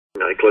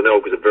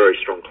Glenelg was a very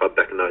strong club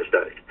back in those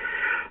days.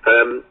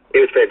 It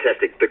was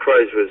fantastic. The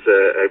Crows was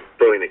a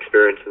brilliant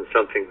experience and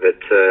something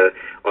that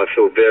I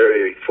feel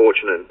very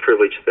fortunate and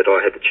privileged that I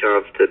had the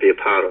chance to be a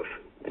part of.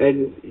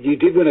 And you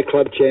did win a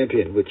club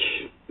champion, which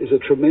is a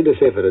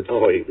tremendous effort.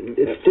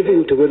 It's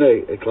difficult to win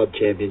a club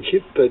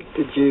championship, but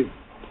did you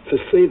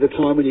foresee the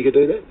time when you could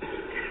do that?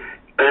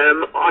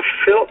 I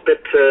felt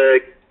that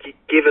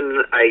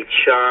given a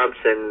chance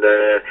and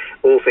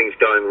all things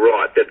going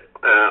right, that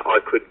I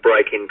could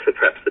break into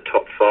perhaps the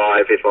top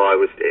 5 if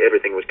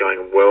everything was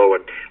going well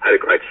and had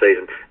a great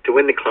season. To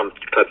win the club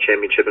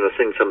championship, and I've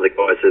seen some of the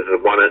guys that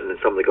have won it and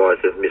some of the guys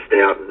that have missed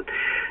out, and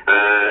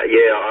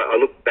I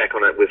look back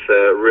on it with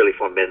really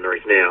fond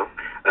memories now.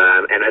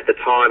 And at the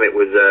time, it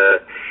was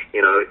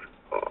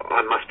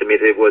I must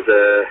admit it was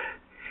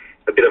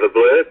a bit of a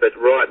blur, but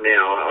right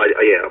now,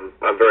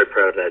 I'm very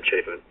proud of that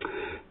achievement.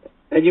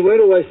 And you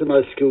weren't always the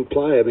most skilled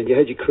player. I mean, you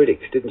had your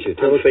critics, didn't you?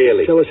 Tell us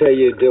how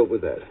you dealt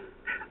with that.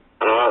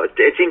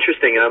 It's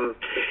interesting.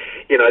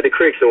 The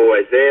critics are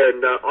always there,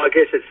 and I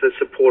guess it's the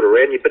support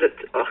around you, but it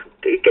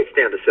gets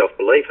down to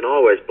self-belief, and I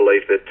always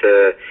believe that,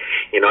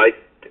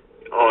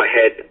 I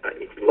had,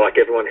 like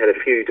everyone, had a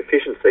few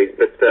deficiencies,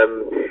 but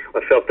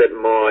I felt that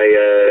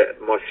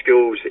my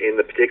skills in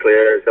the particular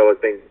areas I was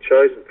being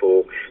chosen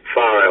for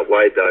far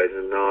outweighed those,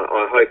 and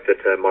I hope that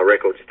my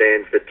record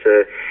stands, that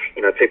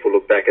people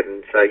look back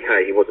and say,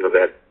 hey, he wasn't a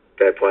bad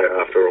player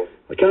after all.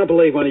 I can't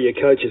believe one of your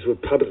coaches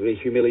would publicly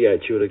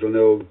humiliate you at a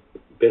Glenelg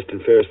Best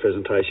and Fairest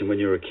presentation when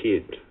you were a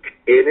kid.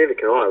 Yeah, neither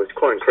can I. It was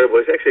quite incredible.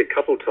 It was actually a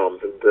couple of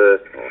times. And,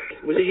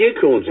 was it you,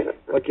 Corns?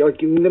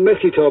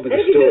 Matthew told me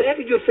the story. How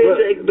could you offend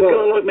a guy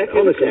like Matthew?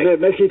 Honestly,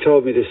 Matthew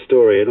told me this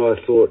story, and I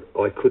thought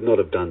I could not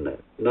have done that.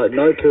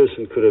 No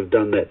person could have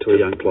done that to a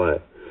young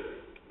player.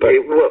 But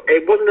it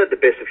wasn't at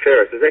the Best of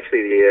Fairest. It was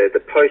actually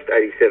the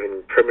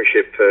post-87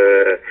 Premiership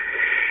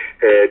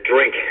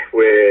drink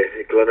where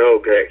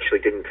Glenelg actually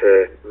didn't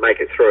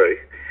make it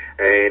through.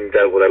 And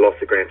they lost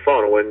the grand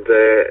final, and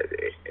there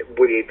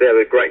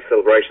were great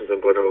celebrations on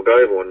Glenelg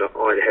Oval, and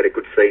I had a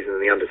good season in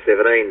the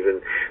under-17s,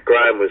 and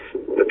Graham was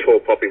the tall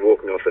poppy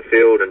walking off the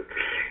field, and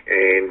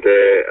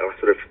I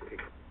sort of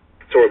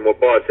saw him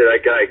walk by and said,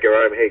 "Okay,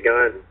 Graham, how you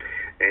going?"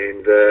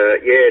 And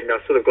and I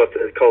sort of got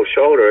the cold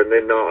shoulder, and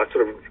then I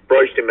sort of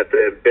broached him at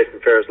the Best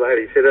and Fairest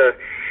later. He said,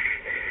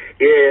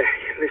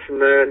 listen,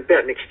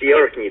 about next year,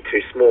 I reckon you're too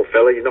small,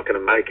 fella. You're not going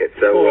to make it.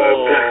 So,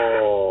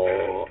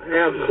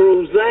 how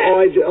cruel's that?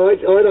 I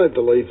don't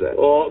believe that.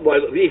 Oh, well,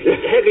 how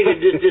can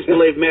you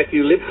disbelieve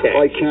Matthew Liptak?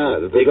 I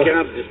can't. You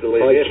can't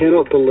disbelieve I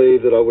cannot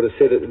believe that I would have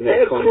said it in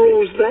that context. How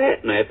cruel's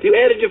that, Matthew?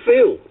 How did you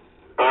feel?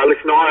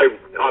 Listen,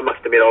 I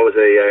must admit I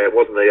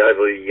wasn't the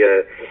overly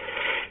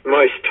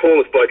most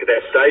tallest bloke at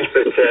that stage,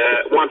 but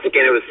once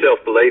again it was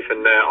self-belief,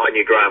 and I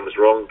knew Graham was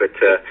wrong, but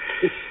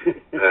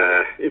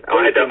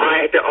I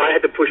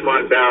had to push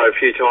my barrow a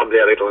few times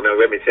out of Glenelg,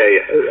 let me tell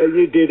you.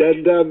 You did,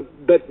 and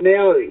but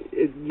now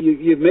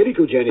your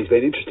medical journey's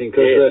been interesting,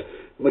 because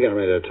we're going to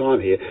run out of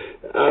time here.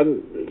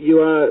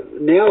 You are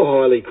now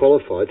highly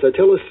qualified, so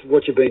tell us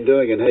what you've been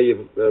doing and how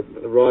you've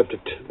arrived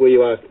at where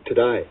you are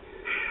today.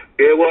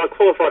 Yeah, well, I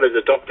qualified as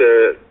a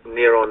doctor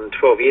near on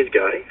 12 years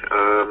ago,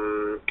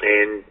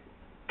 and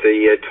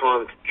the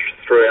time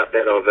throughout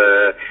that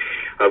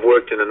I've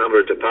worked in a number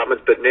of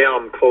departments, but now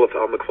I'm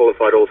a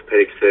qualified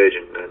orthopaedic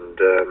surgeon, and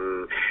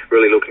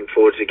really looking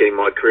forward to getting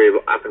my career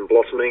up and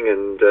blossoming,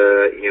 and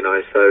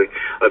so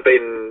I've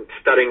been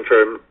studying for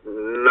a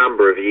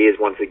number of years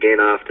once again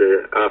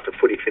after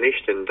footy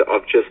finished, and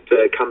I've just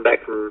come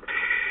back from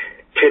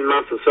 10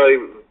 months or so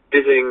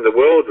visiting the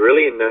world,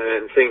 really, and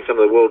seeing some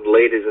of the world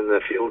leaders in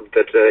the field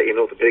that in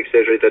orthopaedic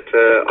surgery that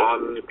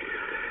I'm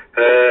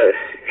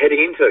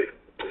heading into.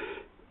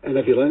 And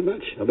have you learned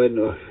much? I mean,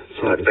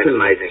 it's been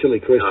amazing.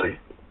 Silly question.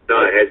 No,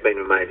 it has been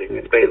amazing.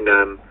 It's been.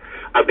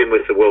 I've been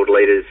with the world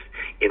leaders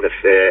in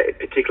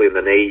particularly in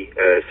the knee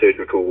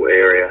surgical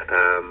area,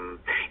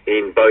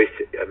 in both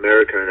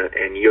America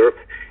and Europe,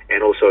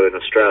 and also in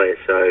Australia.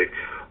 So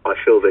I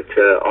feel that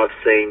I've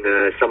seen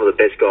some of the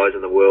best guys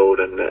in the world,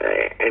 and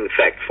in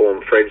fact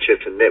formed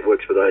friendships and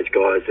networks with those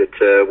guys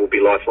that will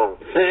be lifelong.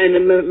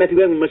 And Matthew,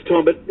 we haven't much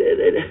time, but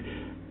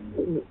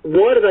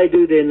why do they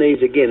do their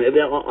knees again?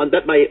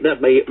 That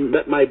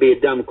may be a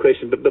dumb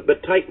question,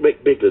 but take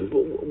Rick Bigland.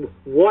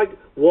 Why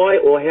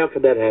or how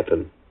could that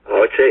happen?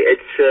 Oh,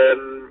 it's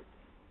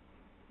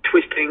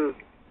twisting,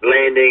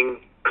 landing,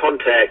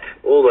 contact,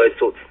 all those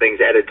sorts of things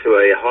added to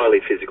a highly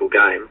physical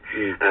game.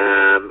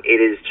 It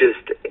is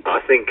just,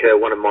 I think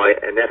one of my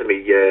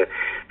anatomy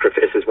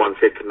professors once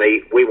said to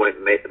me, we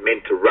weren't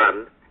meant to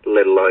run,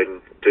 let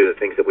alone do the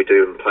things that we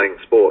do in playing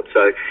sport.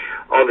 So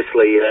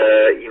obviously,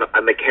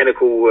 a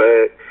mechanical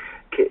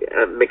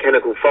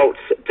mechanical faults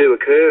do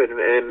occur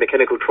and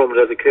mechanical trauma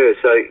does occur.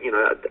 So,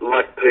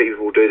 like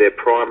people do their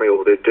primary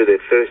or they do their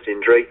first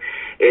injury,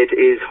 it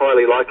is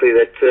highly likely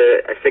that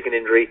a second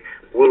injury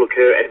will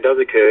occur and does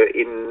occur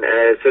in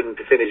a certain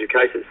percentage of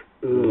cases.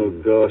 Oh,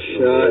 gosh.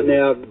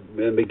 Now,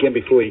 again,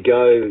 before you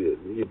go,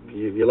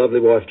 your lovely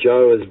wife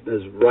Jo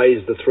has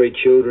raised the 3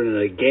 children,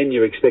 and again,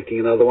 you're expecting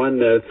another one.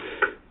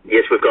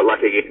 Yes, we've got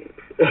lucky again.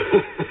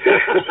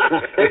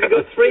 Have you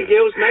got 3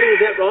 girls, Matty? Is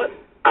that right?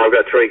 I've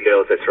got 3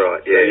 girls, that's right,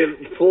 yeah.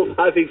 So you're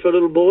hoping for a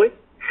little boy?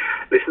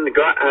 Listen,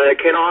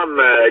 Ken, I'm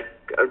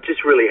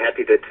just really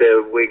happy that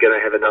we're going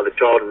to have another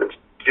child and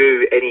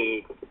do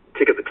any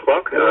tick at the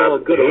clock. Oh,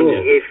 good on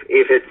you.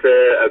 If it's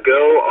a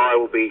girl, I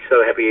will be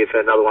so happy if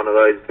another one of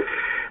those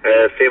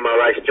female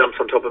race jumps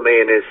on top of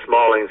me and is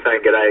smiling and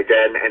saying "G'day,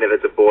 Dad," and if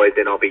it's a boy,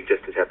 then I'll be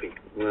just as happy.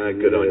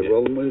 Good on you.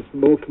 Well,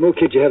 more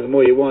kids you have, the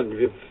more you want.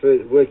 You've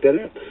worked that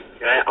out.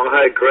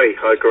 I agree.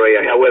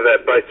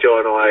 However, both Joe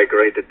and I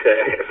agree that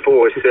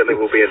 4 certainly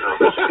will be enough.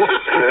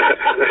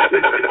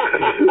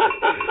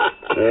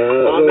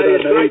 Matty,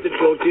 it's great to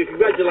talk to you.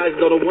 Congratulations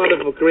on a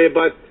wonderful career,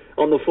 both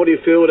on the footy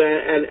field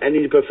and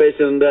in your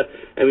profession,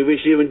 and we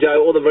wish you and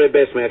Joe all the very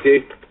best,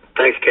 Matthew.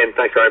 Thanks, Ken.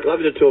 Thanks, Ray.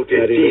 Lovely to talk to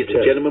you.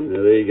 Cheers, gentlemen.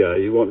 Now, there you go.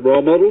 You want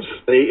role models?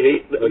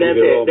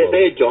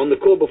 There, John, the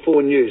call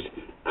before news.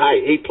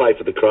 Hey, he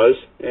played for the Crows,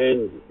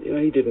 and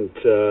he didn't.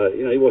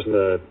 He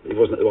wasn't. He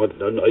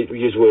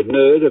use the word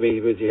nerd. I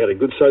mean, he had a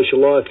good social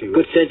life. He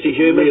good sense of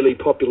humour. Really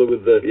popular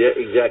with the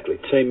exactly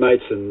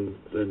teammates and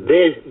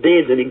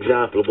there's an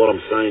example of what I'm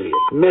saying to you.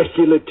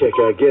 Matthew Liptak,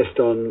 our guest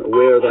on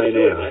Where Are They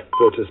Now,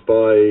 brought to us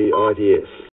by IDS.